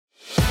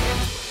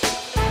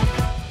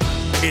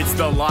It's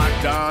the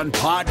Locked On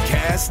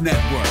Podcast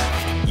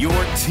Network, your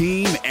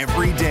team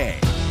every day.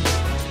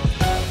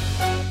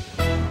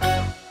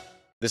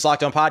 This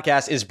Locked On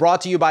Podcast is brought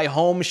to you by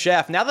Home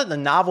Chef. Now that the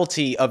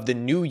novelty of the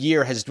new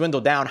year has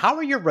dwindled down, how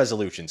are your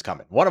resolutions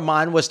coming? One of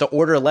mine was to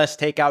order less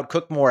takeout,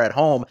 cook more at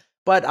home,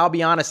 but I'll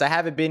be honest, I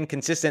haven't been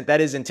consistent. That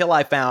is until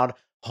I found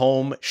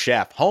Home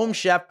Chef. Home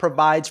Chef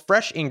provides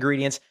fresh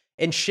ingredients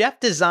and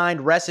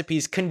chef-designed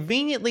recipes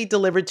conveniently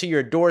delivered to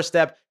your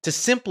doorstep to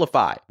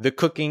simplify the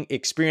cooking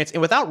experience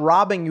and without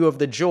robbing you of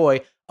the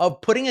joy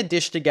of putting a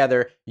dish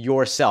together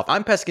yourself.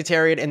 I'm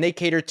pescatarian and they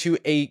cater to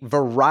a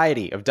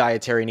variety of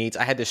dietary needs.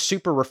 I had this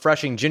super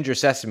refreshing ginger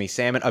sesame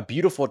salmon, a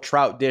beautiful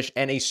trout dish,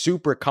 and a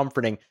super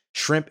comforting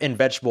shrimp and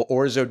vegetable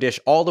orzo dish,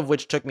 all of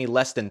which took me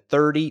less than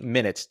 30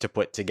 minutes to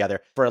put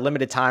together. For a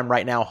limited time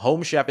right now,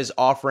 Home Chef is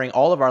offering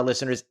all of our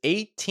listeners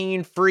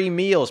 18 free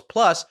meals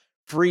plus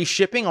free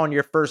shipping on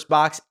your first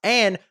box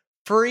and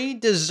free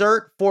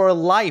dessert for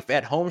life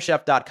at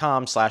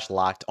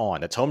homechef.com/lockedon.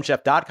 That's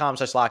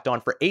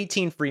homechef.com/lockedon for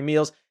 18 free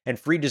meals and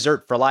free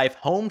dessert for life.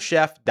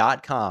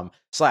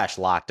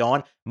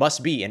 Homechef.com/lockedon.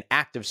 Must be an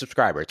active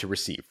subscriber to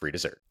receive free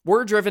dessert.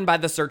 We're driven by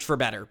the search for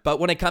better,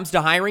 but when it comes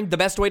to hiring, the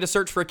best way to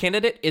search for a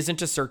candidate isn't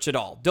to search at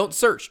all. Don't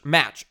search,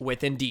 match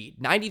with Indeed.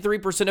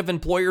 93% of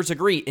employers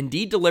agree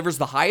Indeed delivers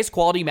the highest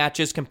quality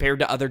matches compared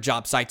to other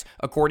job sites,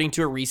 according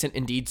to a recent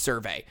Indeed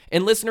survey.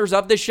 And listeners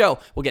of this show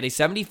will get a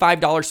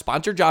 $75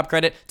 sponsored job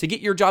credit to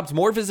get your jobs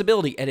more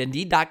visibility at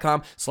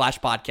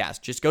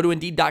Indeed.com/podcast. Just go to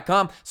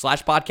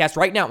Indeed.com/podcast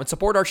right now and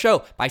support our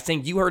show by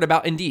saying you heard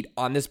about Indeed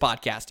on this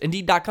podcast.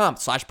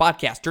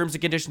 Indeed.com/podcast. Terms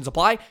and conditions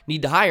apply.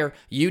 Need to hire?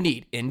 You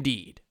need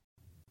Indeed.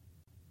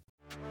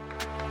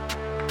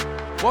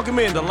 Welcome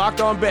in to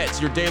Locked On Bets,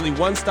 your daily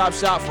one-stop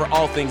shop for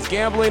all things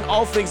gambling,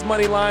 all things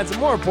money lines, and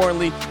more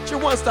importantly, it's your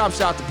one-stop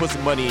shop to put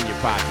some money in your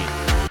pocket.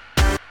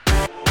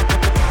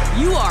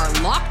 You are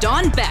Locked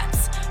On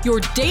Bets,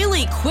 your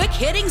daily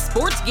quick-hitting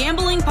sports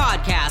gambling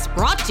podcast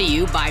brought to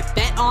you by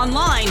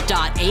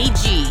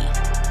betonline.ag.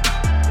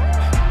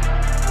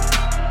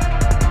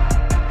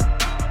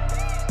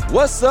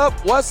 What's up?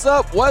 What's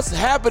up? What's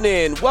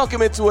happening?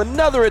 Welcome into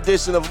another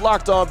edition of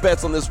Locked On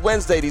Bets on this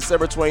Wednesday,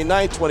 December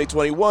 29th,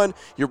 2021.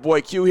 Your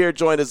boy Q here,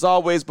 joined as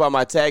always by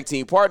my tag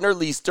team partner,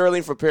 Lee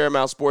Sterling from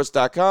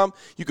ParamountSports.com.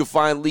 You can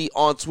find Lee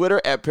on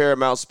Twitter at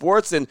Paramount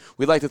Sports, and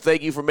we'd like to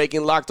thank you for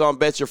making Locked On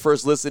Bets your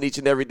first listen each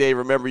and every day.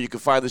 Remember, you can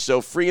find the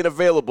show free and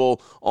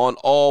available on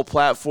all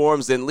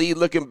platforms. And Lee,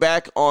 looking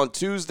back on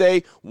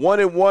Tuesday,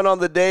 1-1 on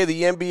the day,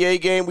 the NBA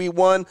game we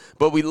won,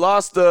 but we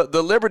lost the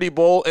Liberty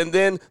Bowl, and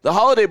then the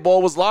Holiday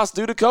Bowl was lost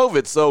due to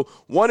COVID. So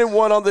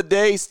 1-1 on the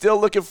day, still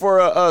looking for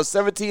a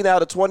 17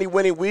 out of 20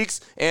 winning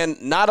weeks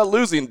and not a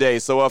losing day.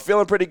 So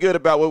feeling pretty good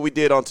about what we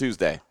did on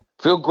Tuesday.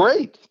 Feel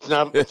great.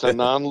 It's a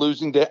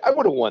non-losing day. I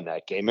would have won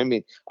that game. I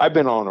mean, I've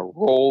been on a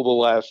roll the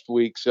last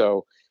week,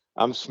 so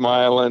I'm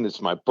smiling.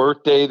 It's my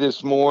birthday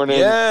this morning.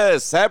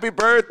 Yes, happy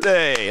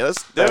birthday.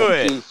 Let's do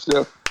it.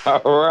 So, all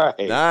right.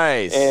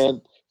 Nice.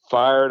 And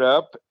fired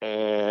up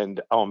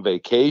and on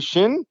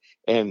vacation.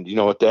 And you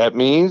know what that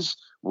means?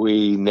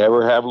 We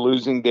never have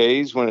losing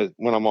days when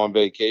I'm on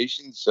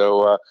vacation.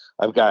 So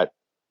I've got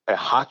a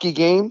hockey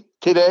game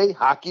today.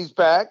 Hockey's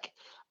back.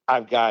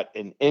 I've got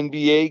an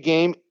NBA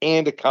game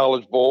and a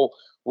college bowl.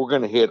 We're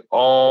going to hit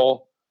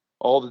all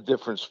the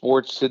different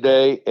sports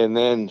today. And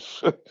then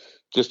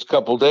just a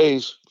couple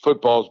days,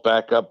 football's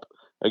back up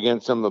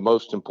against some of the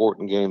most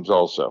important games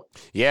also.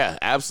 Yeah,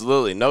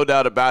 absolutely. No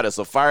doubt about it.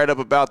 So fired up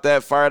about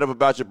that, fired up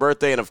about your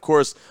birthday, and of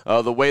course,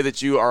 the way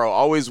that you are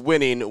always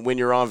winning when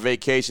you're on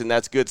vacation.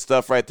 That's good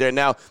stuff right there.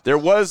 Now, there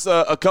was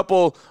a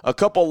couple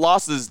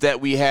losses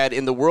that we had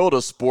in the world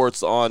of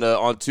sports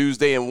on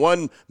Tuesday, and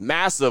one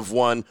massive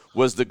one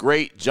was the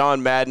great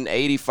John Madden,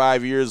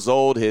 85 years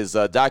old. His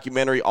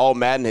documentary, All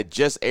Madden, had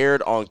just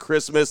aired on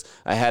Christmas.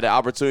 I had an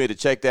opportunity to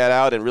check that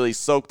out and really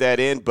soak that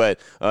in, but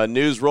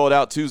news rolled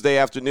out Tuesday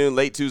afternoon,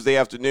 late Tuesday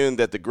afternoon,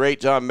 that the great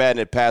John Madden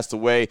had passed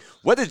away.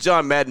 What did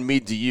John Madden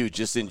mean to you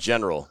just in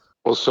general?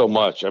 Well, so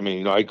much. I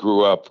mean, I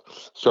grew up,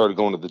 started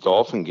going to the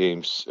Dolphin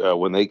games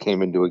when they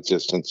came into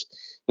existence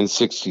in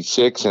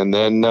 '66. And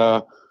then,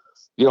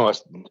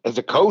 as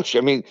a coach, I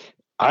mean,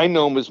 I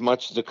know him as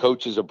much as a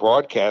coach as a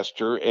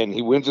broadcaster, and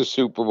he wins a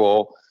Super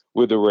Bowl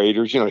with the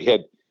Raiders. You know, he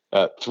had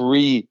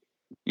three,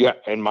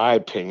 in my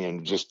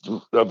opinion, just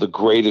of the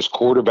greatest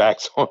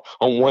quarterbacks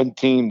on one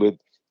team with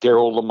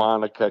Darryl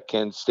LaMonica,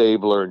 Ken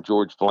Stabler, and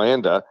George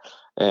Blanda.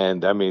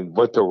 And, I mean,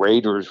 what the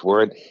Raiders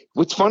were. And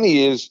what's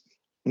funny is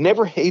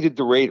never hated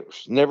the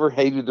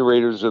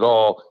Raiders at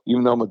all,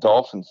 even though I'm a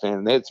Dolphins fan.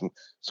 And they had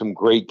some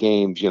great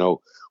games. You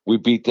know, we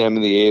beat them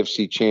in the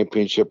AFC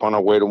Championship on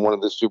our way to one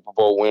of the Super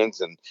Bowl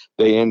wins, and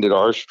they ended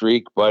our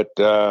streak. But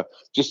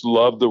just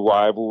loved the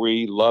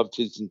rivalry, loved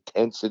his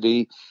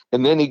intensity.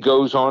 And then he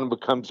goes on and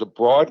becomes a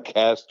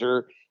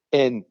broadcaster,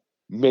 and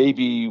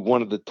maybe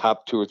one of the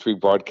top 2 or 3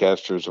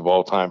 broadcasters of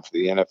all time for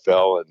the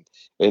NFL.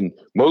 And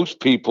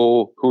most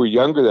people who are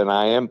younger than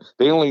I am,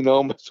 they only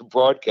know him as a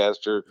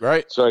broadcaster.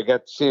 Right. So I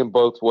got to see him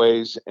both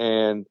ways.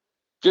 And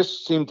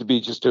just seemed to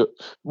be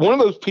one of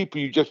those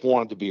people you just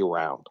wanted to be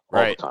around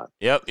all the time.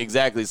 Yep,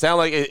 exactly.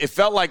 It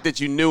felt like that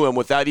you knew him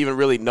without even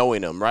really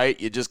knowing him, right?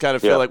 You just kind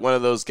of feel like one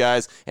of those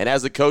guys. And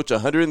as a coach,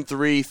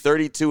 103,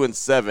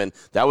 32-7,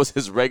 that was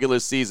his regular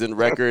season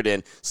record,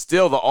 and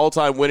still the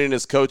all-time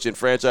winningest coach in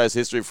franchise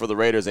history for the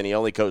Raiders, and he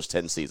only coached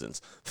 10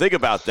 seasons. Think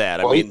about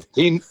that. Well,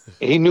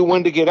 he knew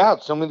when to get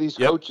out. Some of these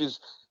coaches,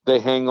 they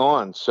hang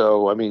on.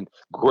 So, I mean,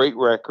 great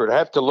record. I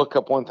have to look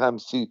up one time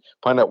to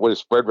find out what his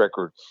spread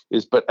record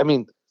is. But, I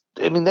mean,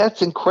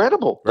 that's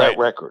incredible, that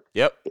record.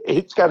 Yep.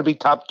 It's got to be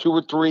top 2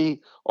 or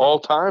 3 all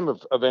time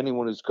of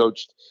anyone who's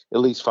coached at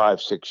least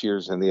 5-6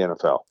 years in the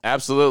NFL.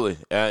 Absolutely.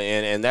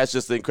 And that's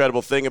just the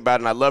incredible thing about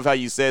it. And I love how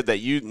you said that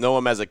you know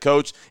him as a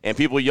coach, and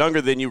people younger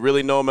than you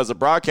really know him as a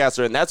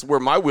broadcaster. And that's where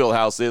my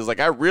wheelhouse is. Like,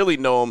 I really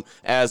know him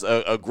as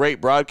a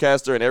great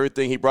broadcaster and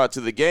everything he brought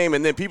to the game.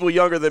 And then people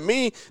younger than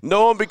me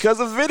know him because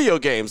of video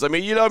games. I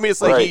mean, you know what I mean?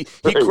 It's like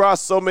he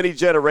crossed so many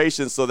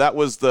generations. So that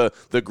was the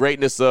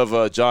greatness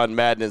of John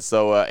Madden. And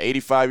so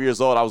 85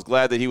 years old, I was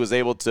glad that he was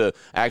able to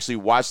actually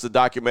watch the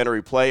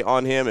documentary play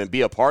on him and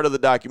be a part of the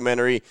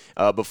documentary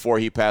before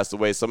he passed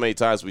away. So many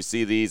times we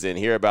see these and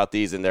hear about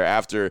these, and they're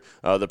after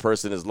the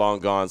person is long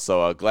gone.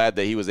 So glad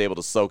that he was able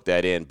to soak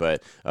that in.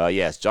 But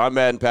yes, John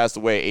Madden passed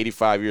away,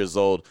 85 years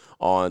old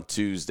on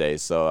Tuesday.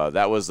 So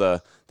that was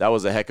a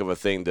heck of a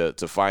thing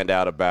to find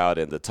out about,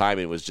 and the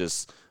timing was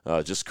just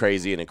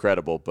crazy and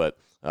incredible. But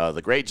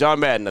the great John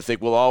Madden, I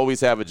think we'll always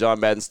have a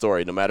John Madden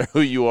story. No matter who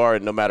you are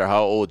and no matter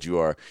how old you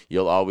are,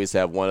 you'll always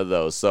have one of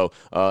those. So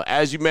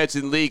as you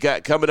mentioned, Lee,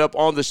 coming up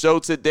on the show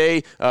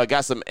today,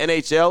 got some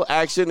NHL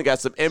action,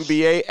 got some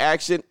NBA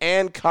action,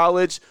 and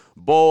college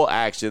bowl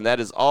action. That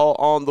is all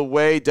on the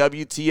way.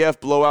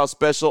 WTF blowout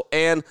special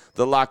and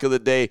the lock of the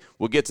day.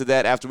 We'll get to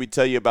that after we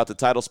tell you about the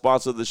title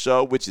sponsor of the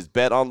show, which is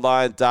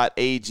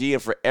betonline.ag.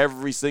 And for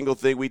every single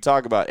thing we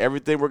talk about,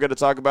 everything we're going to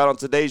talk about on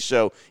today's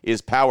show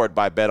is powered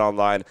by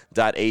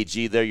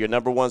betonline.ag. They're your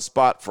number one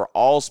spot for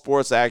all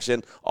sports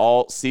action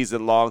all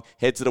season long.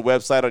 Head to the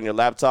website on your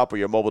laptop or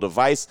your mobile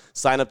device.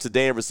 Sign up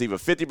today and receive a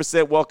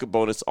 50% welcome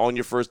bonus on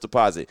your first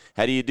deposit.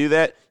 How do you do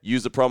that?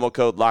 Use the promo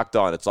code Locked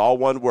On. It's all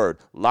one word,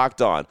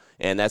 Locked On.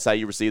 And that's how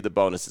you receive the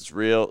bonus. It's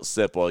real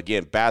simple.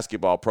 Again,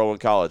 basketball, pro and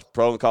college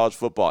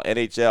football,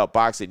 NHL,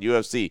 boxing,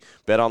 UFC,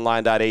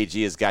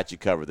 betonline.ag has got you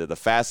covered. They're the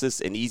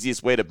fastest and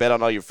easiest way to bet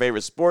on all your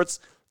favorite sports,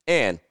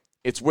 and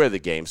it's where the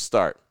games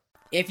start.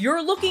 If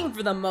you're looking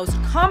for the most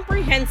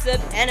comprehensive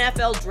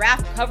NFL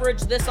draft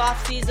coverage this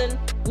offseason,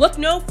 look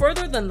no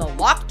further than the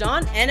Locked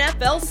On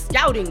NFL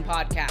Scouting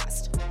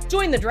Podcast.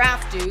 Join the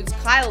draft dudes,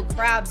 Kyle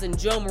Krabs and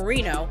Joe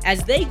Marino,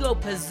 as they go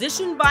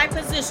position by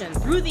position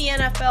through the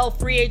NFL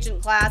free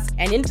agent class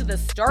and into the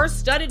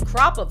star-studded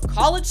crop of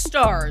college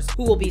stars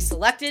who will be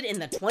selected in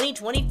the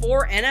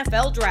 2024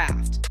 NFL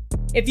Draft.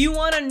 If you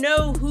want to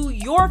know who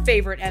your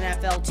favorite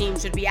NFL team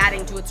should be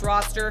adding to its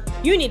roster,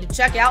 you need to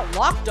check out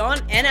Locked On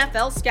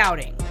NFL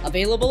Scouting,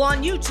 available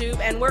on YouTube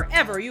and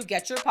wherever you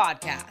get your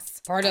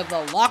podcasts. Part of the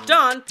Locked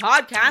On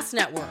Podcast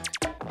Network,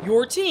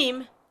 your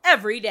team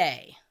every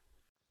day.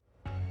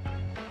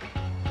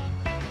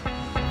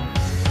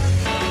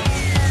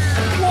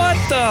 What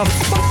the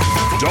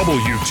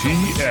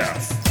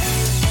WTF.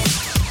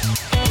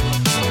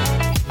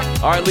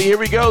 All right, Lee, here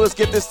we go. Let's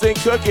get this thing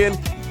cooking.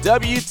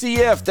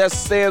 WTF, that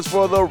stands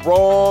for the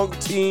wrong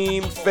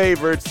team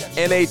favorites.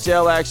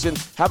 NHL action.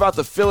 How about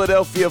the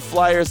Philadelphia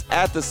Flyers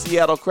at the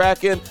Seattle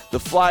Kraken? The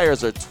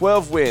Flyers are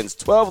 12 wins,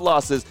 12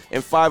 losses,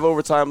 and 5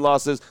 overtime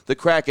losses. The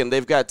Kraken,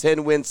 they've got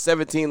 10 wins,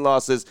 17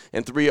 losses,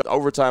 and 3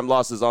 overtime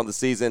losses on the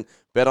season.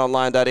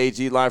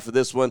 BetOnline.ag line for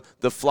this one.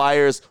 The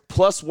Flyers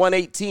plus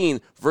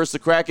 118 versus the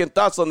Kraken.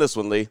 Thoughts on this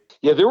one, Lee?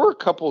 Yeah, there were a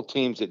couple of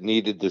teams that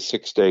needed the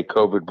 6-day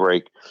COVID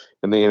break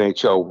in the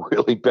NHL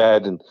really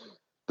bad, and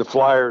the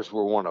Flyers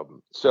were one of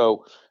them.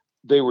 So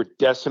they were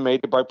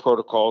decimated by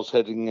protocols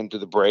heading into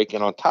the break.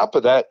 And on top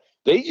of that,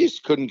 they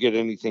just couldn't get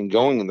anything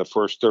going in the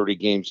first 30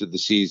 games of the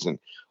season.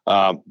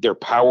 Their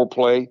power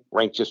play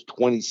ranked just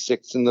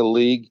 26th in the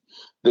league.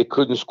 They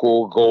couldn't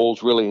score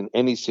goals really in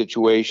any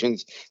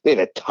situations. They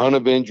had a ton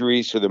of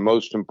injuries to their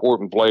most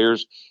important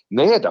players. And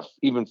they had to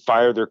even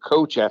fire their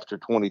coach after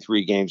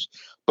 23 games.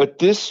 But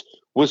this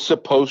was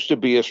supposed to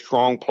be a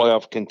strong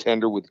playoff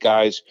contender with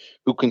guys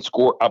who can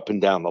score up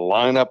and down the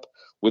lineup,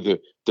 with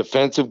a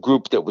defensive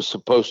group that was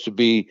supposed to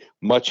be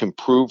much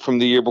improved from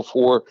the year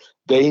before.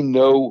 They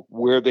know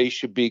where they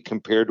should be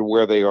compared to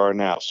where they are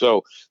now.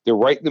 So they're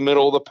right in the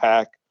middle of the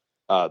pack.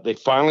 They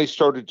finally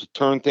started to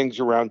turn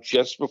things around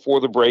just before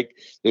the break.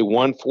 They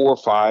won 4 or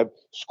 5,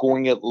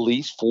 scoring at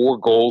least 4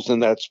 goals in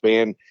that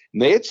span.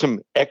 And they had some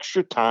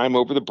extra time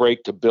over the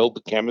break to build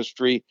the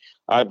chemistry,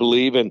 I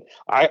believe. And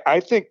I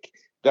think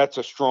that's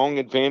a strong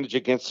advantage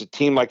against a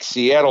team like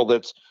Seattle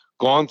that's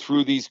gone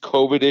through these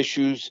COVID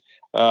issues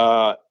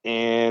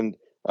and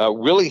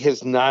really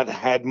has not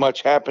had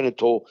much happen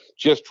until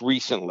just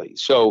recently.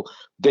 So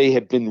they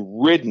have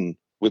been ridden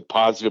with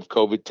positive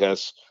COVID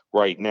tests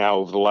right now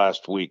over the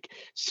last week.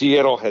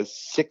 Seattle has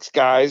 6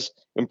 guys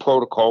in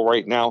protocol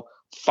right now.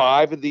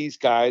 5 of these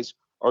guys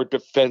are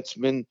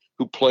defensemen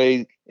who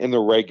play in the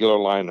regular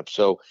lineup.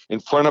 So in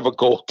front of a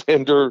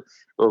goaltender,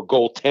 or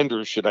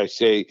goaltenders, should I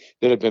say,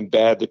 that have been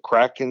bad, the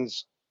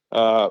Kraken's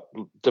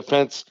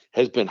defense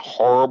has been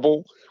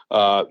horrible.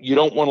 You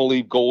don't want to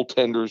leave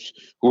goaltenders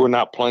who are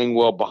not playing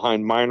well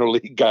behind minor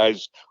league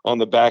guys on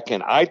the back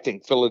end. I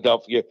think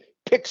Philadelphia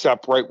picks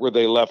up right where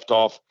they left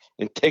off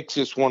and takes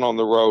this one on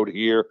the road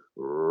here.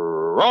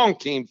 Wrong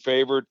team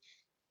favored.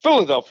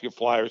 Philadelphia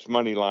Flyers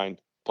money line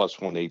plus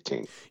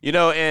 118.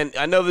 And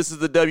I know this is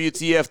the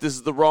WTF, this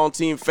is the wrong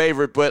team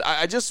favorite, but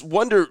I just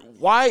wonder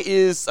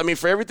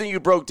for everything you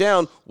broke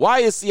down, why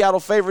is Seattle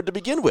favored to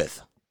begin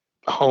with?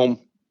 Home.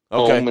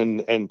 Okay.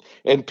 Home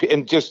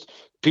and just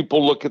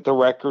people look at the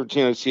records,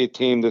 see a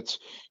team that's,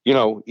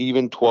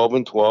 even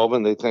 12-12,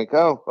 and they think,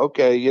 oh,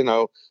 okay,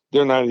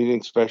 they're not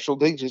anything special.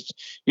 They just,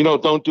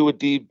 don't do a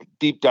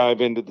deep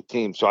dive into the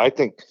team. So I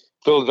think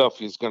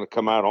Philadelphia is going to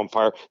come out on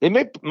fire. They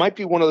might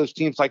be one of those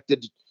teams like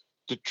the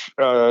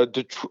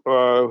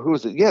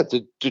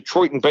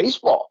Detroit in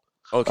baseball.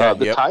 Okay.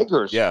 The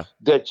Tigers. Yeah.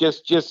 That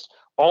just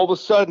all of a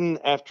sudden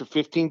after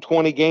 15,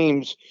 20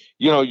 games,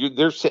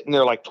 they're sitting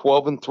there like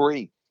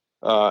 12-3.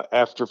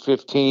 After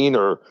 15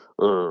 or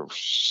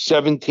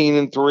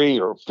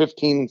 17-3 or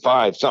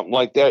 15-5, something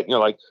like that. And you're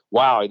like,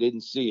 wow, I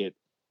didn't see it.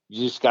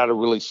 You just got to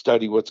really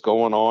study what's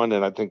going on.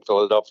 And I think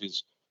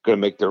Philadelphia's going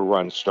to make their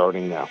run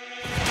starting now.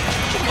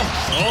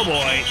 Oh,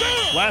 boy.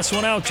 Last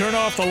one out, turn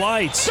off the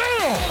lights.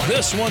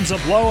 This one's a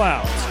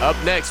blowout. Up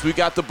next, we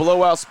got the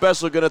blowout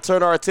special. Going to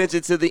turn our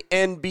attention to the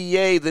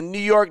NBA. The New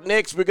York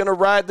Knicks, we're going to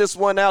ride this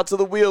one out till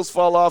the wheels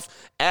fall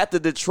off at the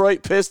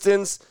Detroit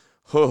Pistons.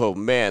 Oh,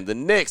 man, the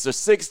Knicks are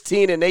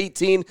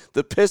 16-18.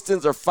 The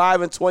Pistons are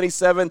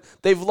 5-27.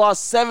 They've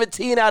lost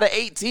 17 out of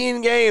 18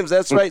 games.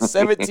 That's right,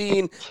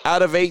 17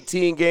 out of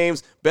 18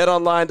 games.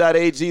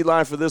 BetOnline.ag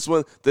line for this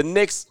one. The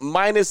Knicks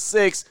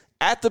 -6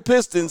 at the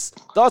Pistons.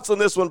 Thoughts on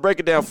this one?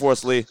 Break it down for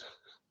us, Lee.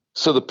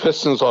 So the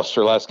Pistons lost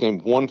their last game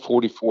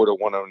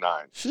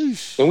 144-109.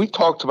 Sheesh. And we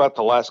talked about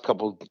the last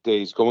couple of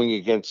days going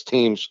against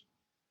teams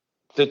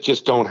that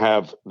just don't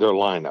have their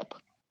lineup.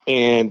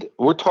 And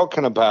we're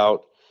talking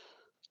about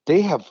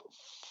they have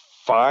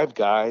 5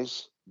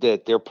 guys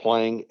that they're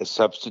playing as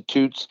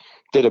substitutes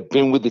that have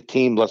been with the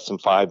team less than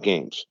 5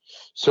 games.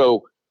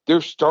 So they're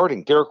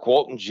starting. Derek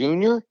Walton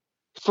Jr.,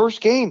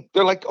 first game.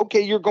 They're like, okay,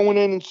 you're going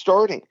in and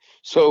starting.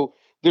 So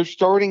they're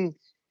starting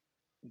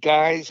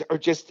guys are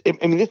just,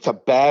 it's a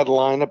bad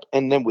lineup.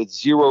 And then with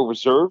 0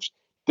 reserves,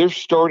 their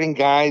starting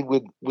guy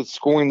with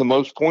scoring the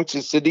most points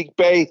is Sadiq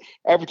Bey,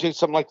 averaging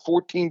something like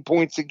 14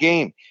 points a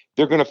game.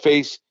 They're going to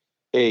face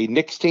a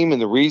Knicks team,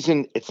 and the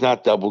reason it's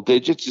not double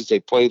digits is they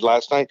played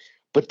last night,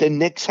 but the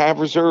Knicks have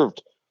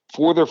reserved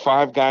 4 of their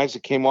 5 guys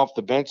that came off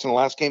the bench in the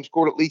last game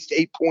scored at least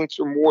 8 points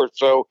or more,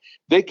 so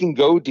they can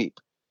go deep.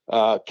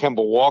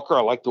 Kemba Walker,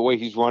 I like the way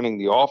he's running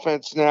the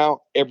offense now.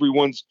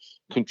 Everyone's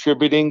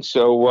contributing,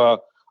 so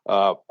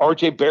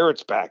RJ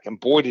Barrett's back, and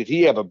boy, did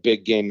he have a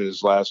big game in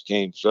his last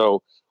game,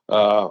 so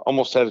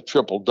almost had a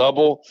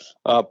triple-double.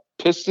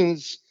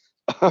 Pistons,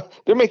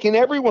 they're making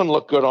everyone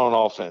look good on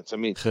offense.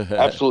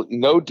 Absolutely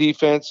no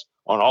defense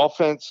on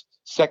offense.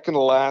 Second to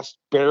last,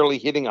 barely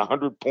hitting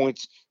 100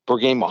 points per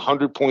game,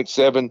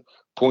 100.7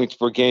 points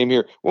per game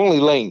here. We're only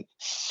laying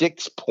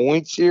 6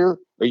 points here.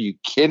 Are you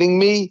kidding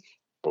me?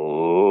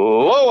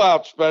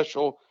 Blowout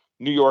special.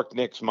 New York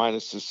Knicks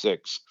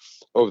 -6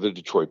 over the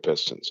Detroit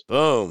Pistons.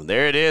 Boom.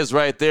 There it is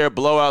right there.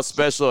 Blowout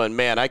special. And,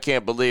 man, I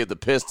can't believe the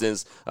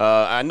Pistons.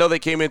 I know they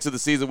came into the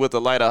season with a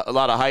lot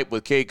of hype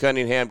with Cade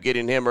Cunningham,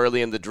 getting him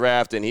early in the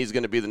draft, and he's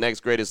going to be the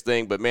next greatest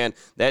thing. But, man,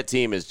 that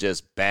team is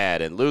just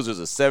bad. And losers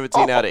are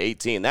 17 out of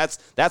 18.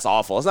 That's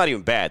awful. It's not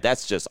even bad.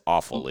 That's just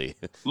awfully.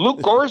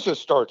 Luke Garza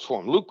starts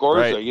for him. Luke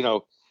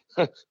Garza,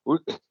 right.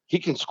 He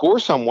can score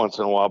some once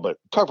in a while, but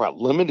talk about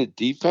limited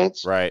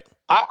defense. Right.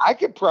 I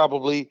could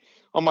probably,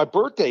 on my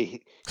birthday,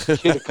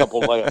 hit a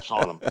couple layups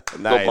on him.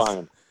 Nice. Go buy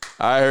him.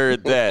 I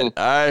heard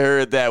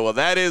that. Well,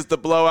 that is the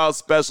blowout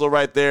special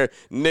right there.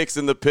 Knicks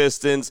and the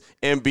Pistons,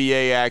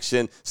 NBA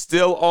action.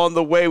 Still on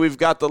the way. We've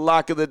got the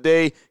lock of the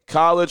day.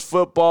 College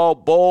football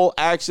bowl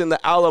action, the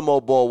Alamo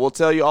Bowl. We'll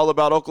tell you all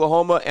about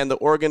Oklahoma and the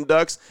Oregon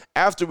Ducks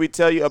after we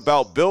tell you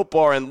about Built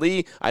Bar. And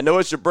Lee, I know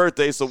it's your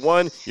birthday, so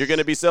one, you're going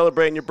to be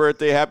celebrating your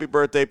birthday. Happy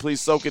birthday.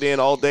 Please soak it in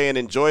all day and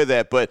enjoy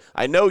that. But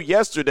I know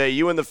yesterday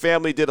you and the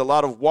family did a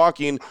lot of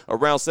walking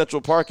around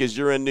Central Park as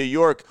you're in New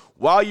York.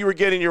 While you were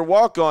getting your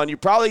walk on, you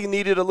probably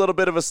needed a little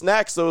bit of a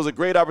snack, so it was a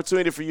great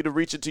opportunity for you to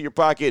reach into your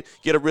pocket,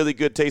 get a really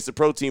good tasted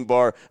protein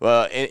bar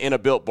in a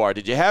Built Bar.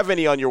 Did you have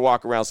any on your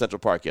walk around Central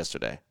Park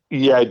yesterday?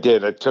 Yeah, I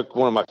did. I took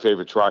one of my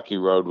favorites, Rocky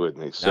Road, with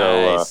me.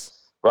 So nice.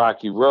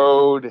 Rocky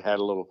Road, had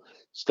a little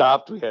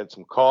stopped. We had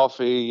some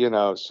coffee,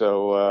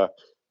 so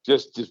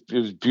just it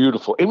was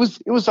beautiful. It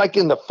was like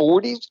in the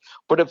 40s,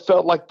 but it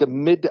felt like the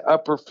mid to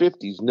upper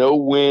 50s. No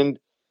wind,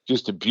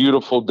 just a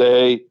beautiful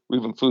day. We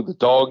even flew the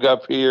dog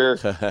up here.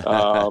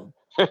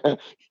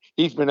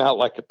 He's been out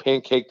like a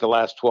pancake the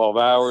last 12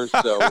 hours,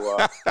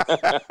 so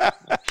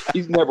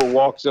he's never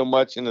walked so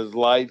much in his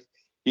life.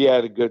 He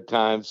had a good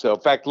time. So,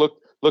 in fact, look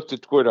looked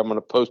at Twitter. I'm going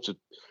to post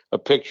a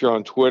picture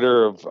on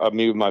Twitter of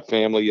me with my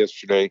family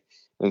yesterday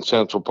in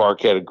Central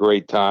Park. Had a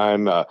great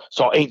time.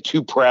 Saw Ain't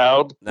Too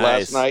Proud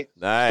last night.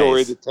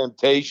 Story of the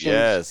Temptations.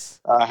 Yes.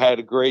 Had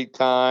a great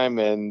time,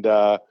 and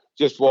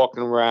just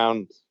walking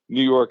around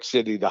New York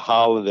City, the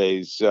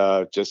holidays,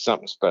 just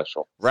something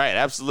special. Right,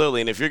 absolutely.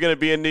 And if you're going to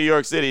be in New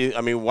York City,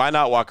 I mean, why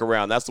not walk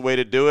around? That's the way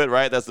to do it,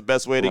 right? That's the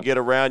best way to get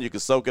around. You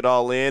can soak it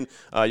all in.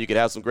 You can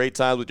have some great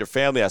times with your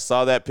family. I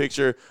saw that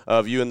picture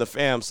of you and the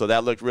fam, so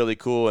that looked really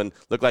cool and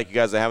looked like you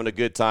guys are having a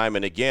good time.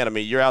 And again, I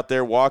mean, you're out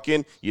there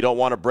walking. You don't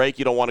want to break.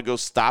 You don't want to go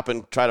stop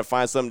and try to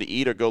find something to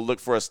eat or go look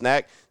for a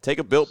snack. Take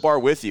a Built Bar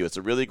with you. It's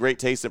a really great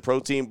tasting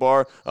protein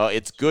bar.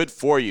 It's good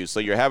for you, so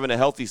you're having a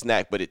healthy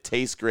snack, but it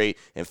tastes great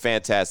and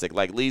fantastic.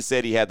 Like Lee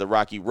said, he had the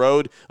Rocky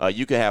Road.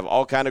 You can have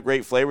all kind of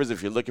great flavors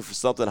if you're looking for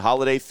something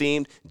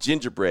holiday-themed.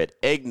 Gingerbread,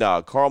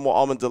 eggnog, caramel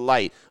almond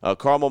delight,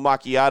 caramel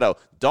macchiato.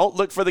 Don't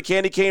look for the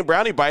candy cane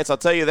brownie bites. I'll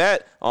tell you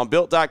that. On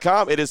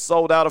Built.com, it is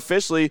sold out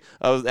officially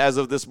as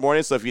of this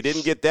morning. So if you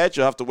didn't get that,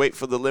 you'll have to wait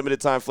for the limited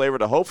time flavor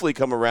to hopefully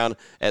come around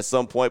at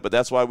some point. But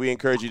that's why we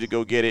encourage you to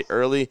go get it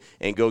early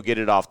and go get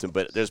it often.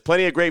 But there's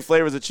plenty of great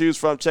flavors to choose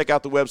from. Check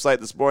out the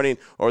website this morning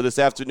or this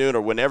afternoon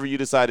or whenever you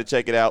decide to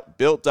check it out.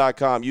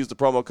 Built.com. Use the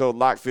promo code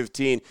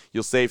LOCK15.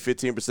 You'll save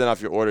 15%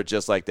 off your order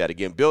just like that.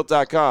 Again,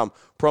 Built.com,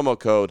 promo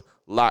code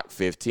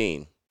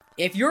LOCK15.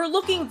 If you're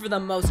looking for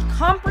the most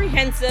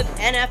comprehensive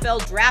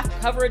NFL draft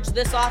coverage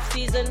this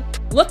offseason,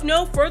 look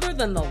no further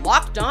than the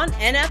Locked On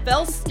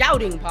NFL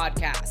Scouting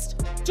Podcast.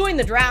 Join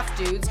the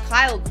draft dudes,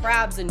 Kyle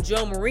Krabs and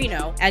Joe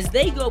Marino, as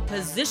they go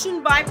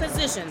position by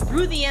position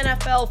through the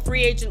NFL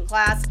free agent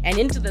class and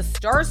into the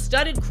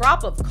star-studded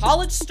crop of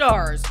college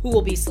stars who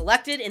will be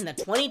selected in the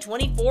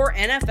 2024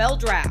 NFL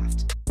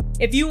Draft.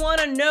 If you want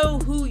to know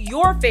who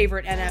your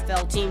favorite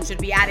NFL team should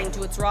be adding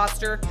to its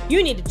roster,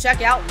 you need to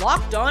check out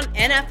Locked On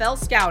NFL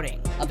Scouting,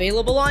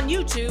 available on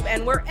YouTube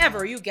and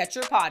wherever you get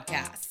your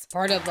podcasts.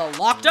 Part of the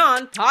Locked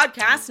On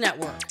Podcast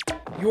Network,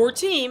 your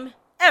team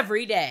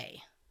every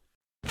day.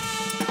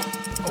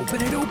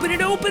 Open it, open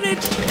it, open it!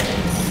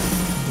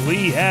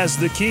 Lee has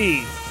the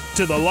key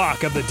to the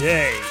lock of the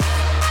day.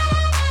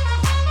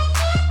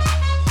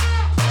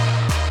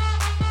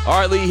 All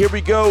right, Lee, here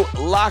we go.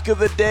 Lock of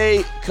the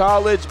day,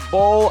 college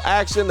bowl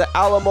action, the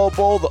Alamo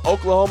Bowl, the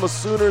Oklahoma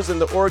Sooners and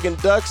the Oregon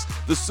Ducks.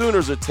 The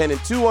Sooners are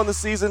 10-2 on the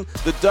season.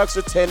 The Ducks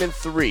are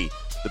 10-3.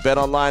 The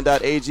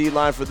betonline.ag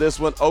line for this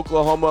one,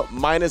 Oklahoma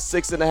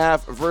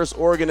 -6.5 versus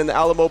Oregon in the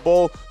Alamo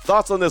Bowl.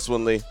 Thoughts on this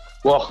one, Lee?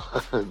 Well,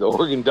 the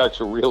Oregon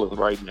Ducks are reeling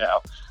right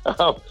now.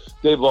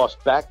 They've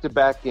lost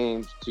back-to-back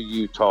games to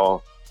Utah,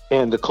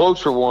 and the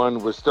closer one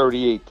was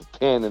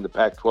 38-10 in the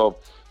Pac-12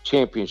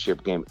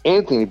 championship game.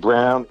 Anthony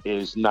Brown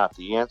is not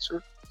the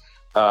answer.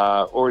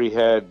 Already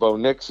had Bo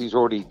Nix. He's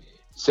already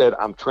said,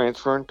 I'm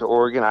transferring to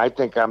Oregon. I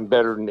think I'm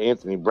better than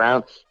Anthony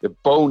Brown. If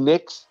Bo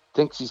Nix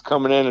thinks he's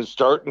coming in and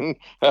starting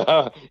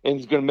and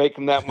he's going to make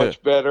him that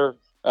much better,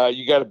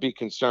 you got to be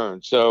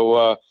concerned.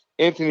 So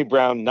Anthony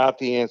Brown, not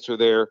the answer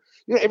there.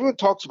 You know, everyone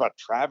talks about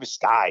Travis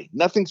Dye.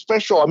 Nothing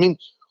special. I mean,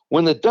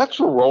 when the Ducks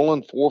were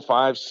rolling 4,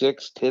 5,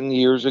 6, 10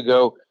 years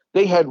ago,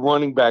 they had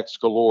running backs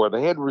galore.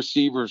 They had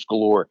receivers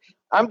galore.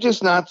 I'm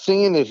just not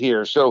seeing it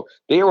here. So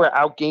they were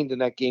outgained in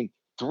that game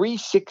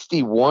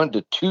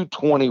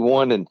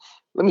 361-221. And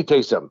let me tell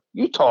you something,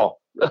 Utah,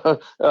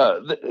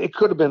 it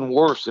could have been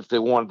worse if they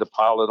wanted to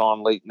pile it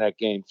on late in that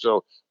game.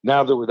 So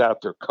now they're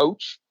without their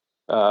coach.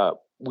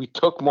 We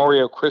took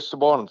Mario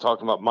Cristobal, and I'm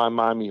talking about my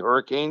Miami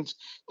Hurricanes.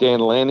 Dan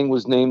Lanning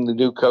was named the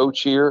new coach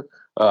here.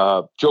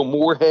 Joe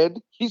Moorhead,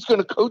 he's going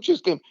to coach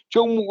this game.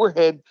 Joe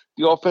Moorhead,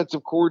 the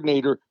offensive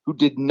coordinator who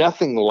did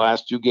nothing the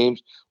last 2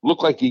 games,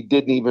 looked like he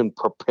didn't even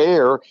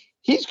prepare.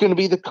 He's going to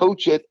be the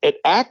coach at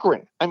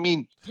Akron. I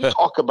mean, you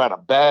talk about a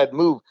bad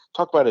move,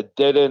 talk about a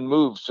dead-end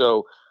move.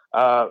 So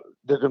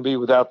they're going to be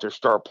without their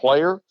star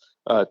player.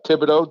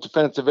 Thibodeau,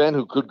 defensive end,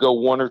 who could go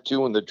 1 or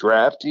 2 in the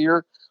draft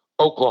here.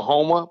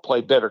 Oklahoma,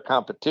 play better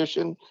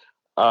competition.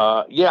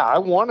 Yeah, I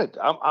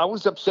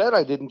was upset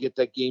I didn't get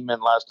that game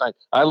in last night.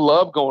 I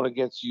love going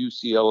against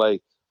UCLA.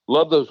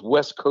 Love those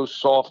West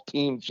Coast soft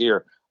teams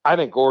here. I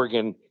think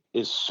Oregon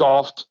is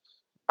soft.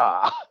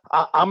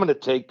 I'm going to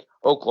take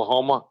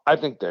Oklahoma. I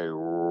think they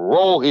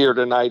roll here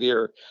tonight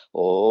here.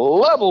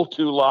 Level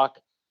 2 lock,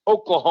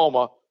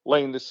 Oklahoma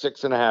laying the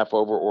 6.5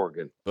 over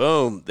Oregon.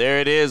 Boom.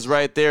 There it is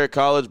right there.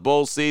 College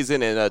bowl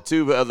season and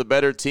 2 of the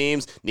better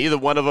teams. Neither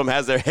one of them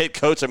has their head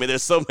coach. I mean,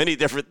 there's so many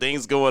different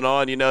things going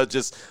on. You know,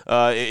 just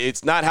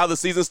it's not how the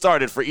season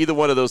started for either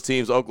one of those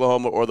teams,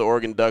 Oklahoma or the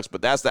Oregon Ducks.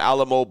 But that's the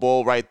Alamo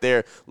Bowl right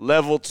there.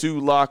 Level 2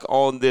 lock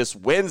on this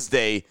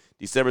Wednesday,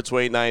 December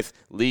 29th,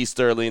 Lee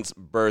Sterling's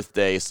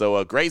birthday.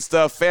 So great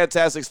stuff,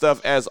 fantastic stuff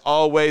as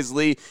always,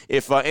 Lee.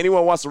 If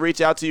anyone wants to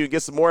reach out to you and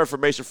get some more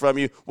information from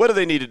you, what do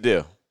they need to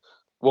do?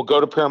 Well,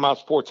 go to Paramount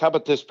Sports. How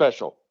about this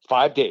special?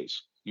 5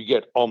 days. You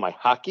get all my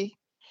hockey.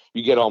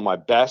 You get all my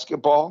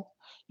basketball.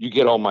 You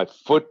get all my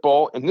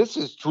football. And this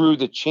is through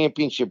the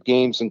championship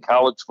games in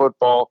college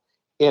football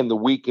and the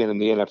weekend in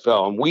the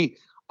NFL. And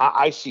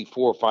I see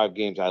 4 or 5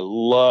 games I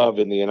love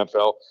in the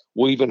NFL.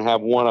 We'll even have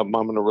one of them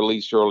I'm going to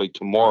release early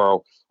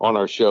tomorrow on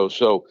our show.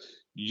 So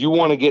you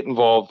want to get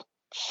involved.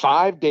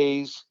 5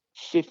 days,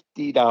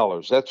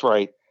 $50. That's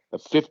right, a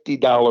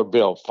 $50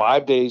 bill.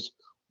 5 days,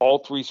 all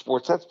 3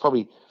 sports. That's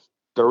probably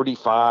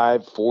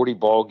 35, 40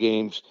 ball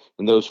games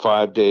in those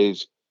 5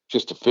 days,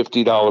 just a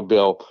 $50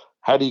 bill.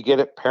 How do you get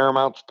it?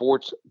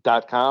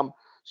 ParamountSports.com. As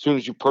soon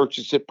as you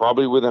purchase it,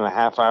 probably within a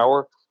half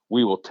hour,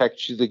 we will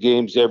text you the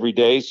games every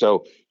day,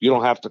 so you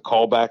don't have to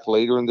call back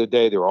later in the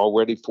day. They're all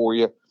ready for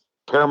you.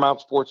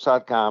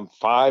 ParamountSports.com,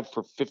 5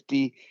 for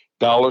 $50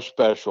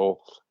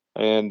 special.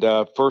 And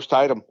first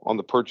item on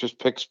the purchase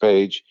picks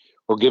page,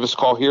 or give us a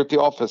call here at the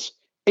office,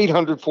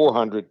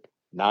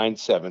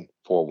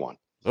 800-400-9741.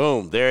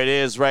 Boom. There it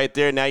is right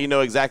there. Now you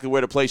know exactly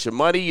where to place your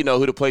money. You know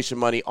who to place your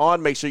money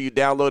on. Make sure you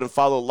download and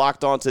follow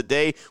Locked On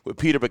Today with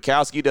Peter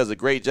Bukowski. He does a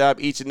great job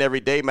each and every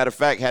day. Matter of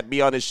fact, had me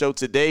on his show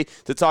today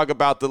to talk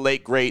about the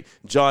late, great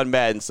John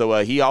Madden.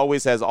 So he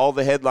always has all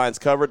the headlines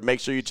covered. Make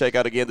sure you check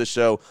out, again, the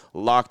show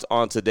Locked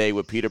On Today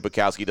with Peter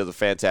Bukowski. He does a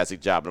fantastic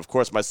job. And, of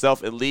course,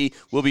 myself and Lee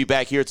will be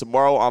back here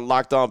tomorrow on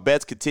Locked On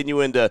Bets,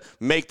 continuing to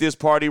make this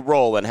party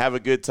roll and have a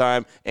good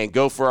time and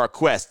go for our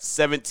quest.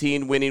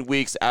 17 winning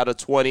weeks out of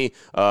 20.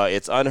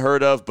 It's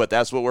unheard of, but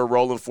that's what we're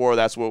rolling for.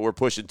 That's what we're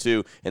pushing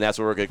to, and that's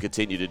what we're going to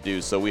continue to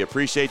do. So we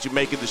appreciate you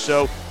making the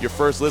show your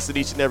first listen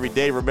each and every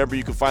day. Remember,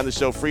 you can find the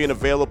show free and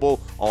available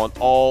on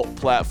all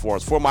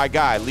platforms. For my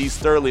guy, Lee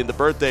Sterling, the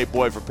birthday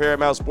boy from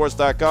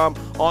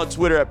ParamountSports.com, on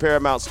Twitter at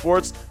Paramount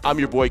Sports. I'm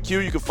your boy Q.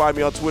 You can find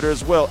me on Twitter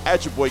as well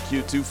at your boy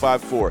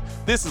Q254.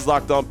 This is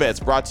Locked On Bets,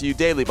 brought to you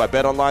daily by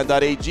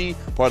BetOnline.ag,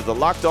 part of the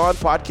Locked On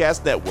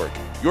Podcast Network.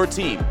 Your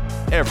team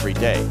every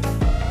day.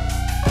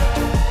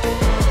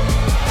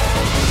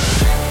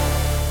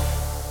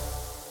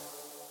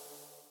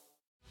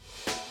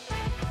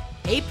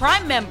 Hey,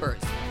 Prime members,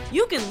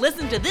 you can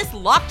listen to this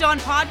Locked On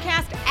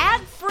podcast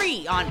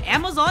ad-free on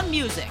Amazon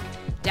Music.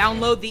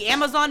 Download the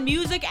Amazon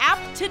Music app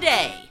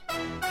today.